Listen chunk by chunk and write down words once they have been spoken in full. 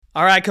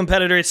All right,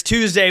 competitor, it's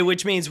Tuesday,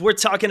 which means we're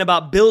talking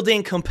about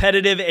building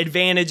competitive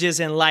advantages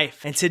in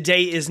life. And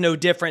today is no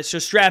different. So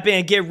strap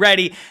in, get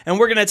ready, and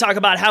we're going to talk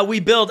about how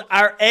we build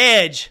our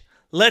edge.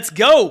 Let's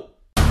go.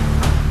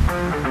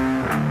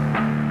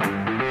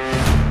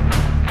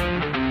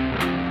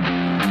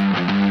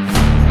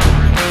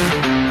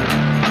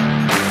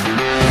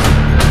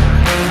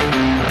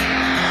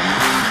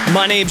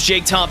 My name's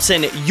Jake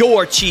Thompson,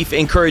 your Chief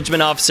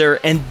Encouragement Officer,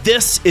 and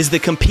this is the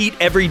Compete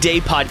Everyday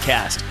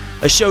Podcast,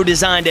 a show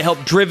designed to help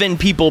driven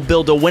people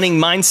build a winning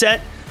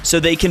mindset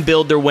so they can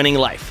build their winning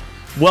life.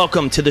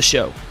 Welcome to the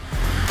show.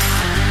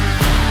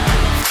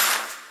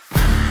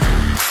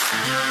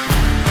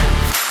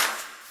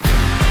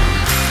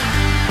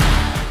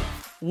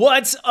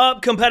 What's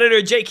up,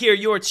 competitor? Jake here,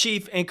 your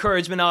Chief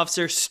Encouragement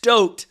Officer.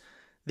 Stoked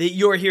that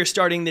you're here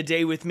starting the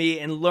day with me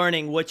and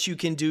learning what you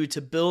can do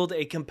to build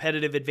a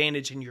competitive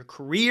advantage in your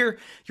career,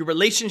 your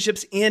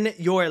relationships, in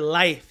your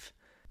life.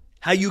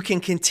 How you can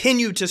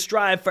continue to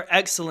strive for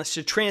excellence,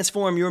 to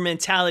transform your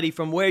mentality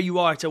from where you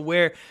are to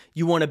where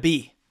you want to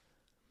be.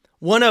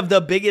 One of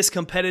the biggest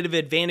competitive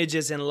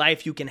advantages in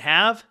life you can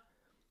have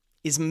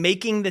is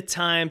making the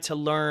time to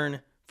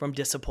learn from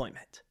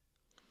disappointment.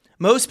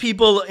 Most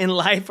people in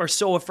life are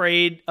so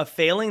afraid of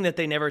failing that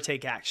they never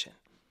take action.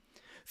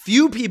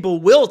 Few people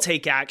will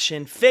take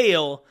action,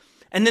 fail,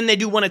 and then they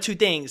do one of two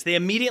things. They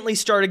immediately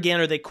start again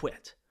or they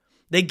quit.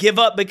 They give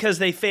up because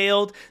they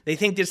failed, they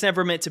think it's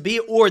never meant to be,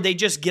 or they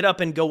just get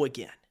up and go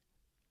again.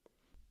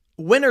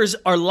 Winners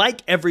are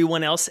like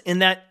everyone else in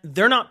that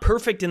they're not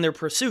perfect in their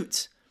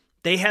pursuits.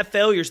 They have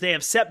failures, they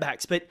have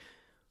setbacks, but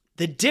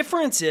the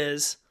difference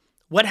is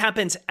what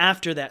happens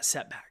after that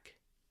setback.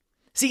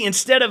 See,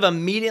 instead of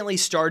immediately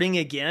starting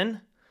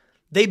again,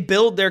 they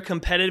build their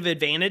competitive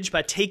advantage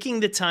by taking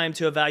the time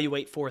to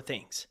evaluate four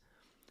things.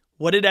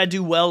 What did I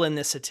do well in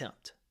this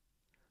attempt?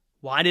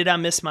 Why did I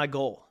miss my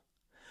goal?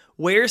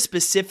 Where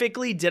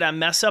specifically did I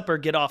mess up or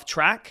get off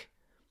track?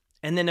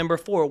 And then number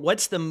 4,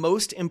 what's the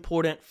most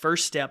important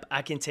first step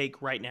I can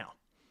take right now?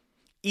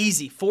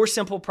 Easy, 4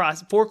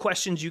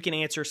 questions you can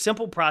answer,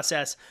 simple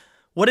process.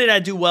 What did I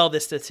do well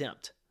this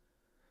attempt?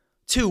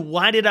 2,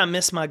 why did I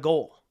miss my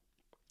goal?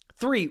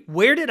 3,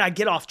 where did I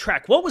get off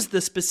track? What was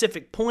the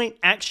specific point,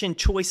 action,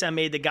 choice I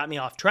made that got me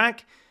off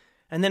track?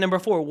 And then number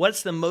 4,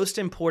 what's the most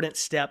important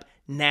step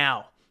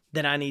now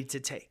that I need to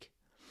take?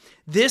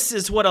 This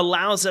is what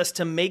allows us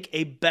to make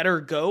a better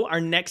go, our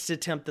next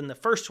attempt than the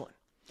first one.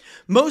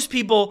 Most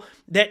people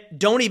that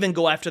don't even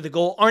go after the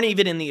goal aren't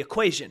even in the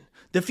equation.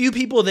 The few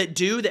people that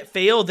do, that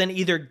fail, then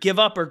either give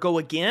up or go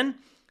again,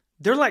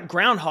 they're like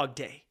Groundhog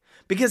Day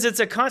because it's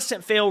a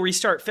constant fail,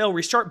 restart,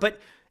 but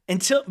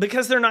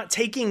because they're not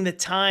taking the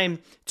time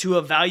to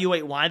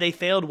evaluate why they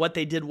failed, what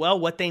they did well,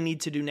 what they need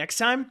to do next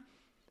time,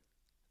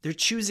 they're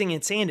choosing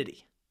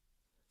insanity.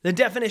 The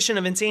definition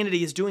of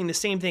insanity is doing the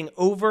same thing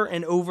over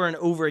and over and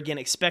over again,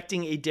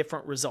 expecting a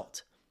different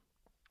result.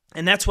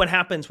 And that's what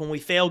happens when we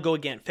fail, go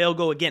again, fail,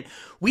 go again.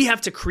 We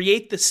have to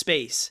create the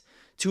space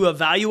to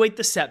evaluate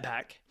the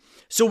setback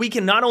so we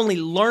can not only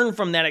learn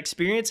from that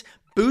experience,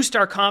 boost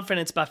our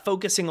confidence by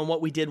focusing on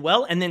what we did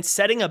well, and then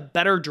setting a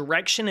better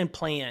direction and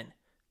plan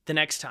the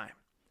next time,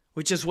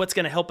 which is what's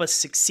going to help us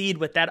succeed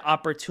with that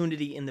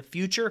opportunity in the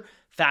future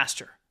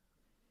faster.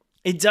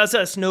 It does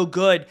us no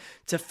good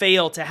to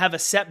fail, to have a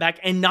setback,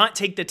 and not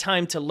take the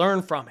time to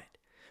learn from it.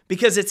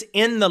 Because it's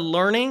in the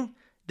learning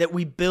that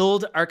we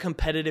build our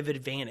competitive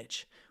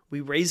advantage.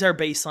 We raise our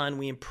baseline,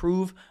 we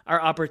improve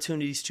our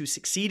opportunities to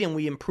succeed, and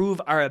we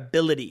improve our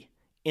ability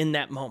in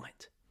that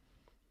moment.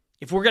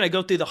 If we're going to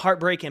go through the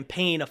heartbreak and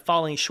pain of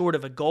falling short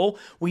of a goal,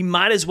 we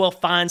might as well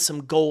find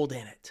some gold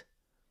in it.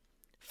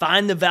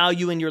 Find the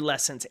value in your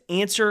lessons,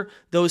 answer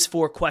those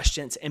 4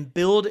 questions, and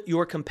build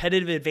your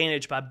competitive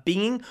advantage by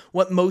being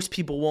what most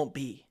people won't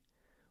be,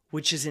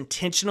 which is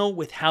intentional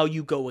with how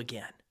you go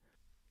again.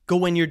 Go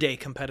win your day,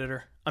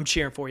 competitor. I'm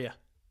cheering for you.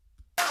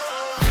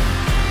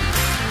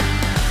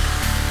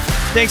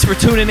 Thanks for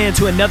tuning in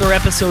to another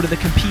episode of the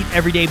Compete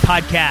Everyday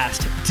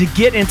Podcast. To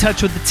get in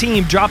touch with the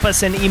team, drop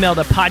us an email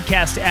to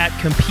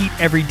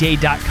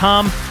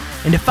podcast@competeeveryday.com.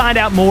 And to find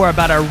out more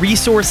about our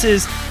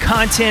resources,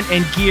 content,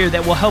 and gear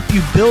that will help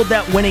you build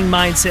that winning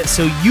mindset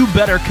so you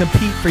better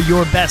compete for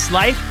your best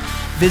life,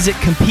 visit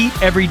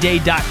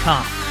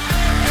CompeteEveryday.com.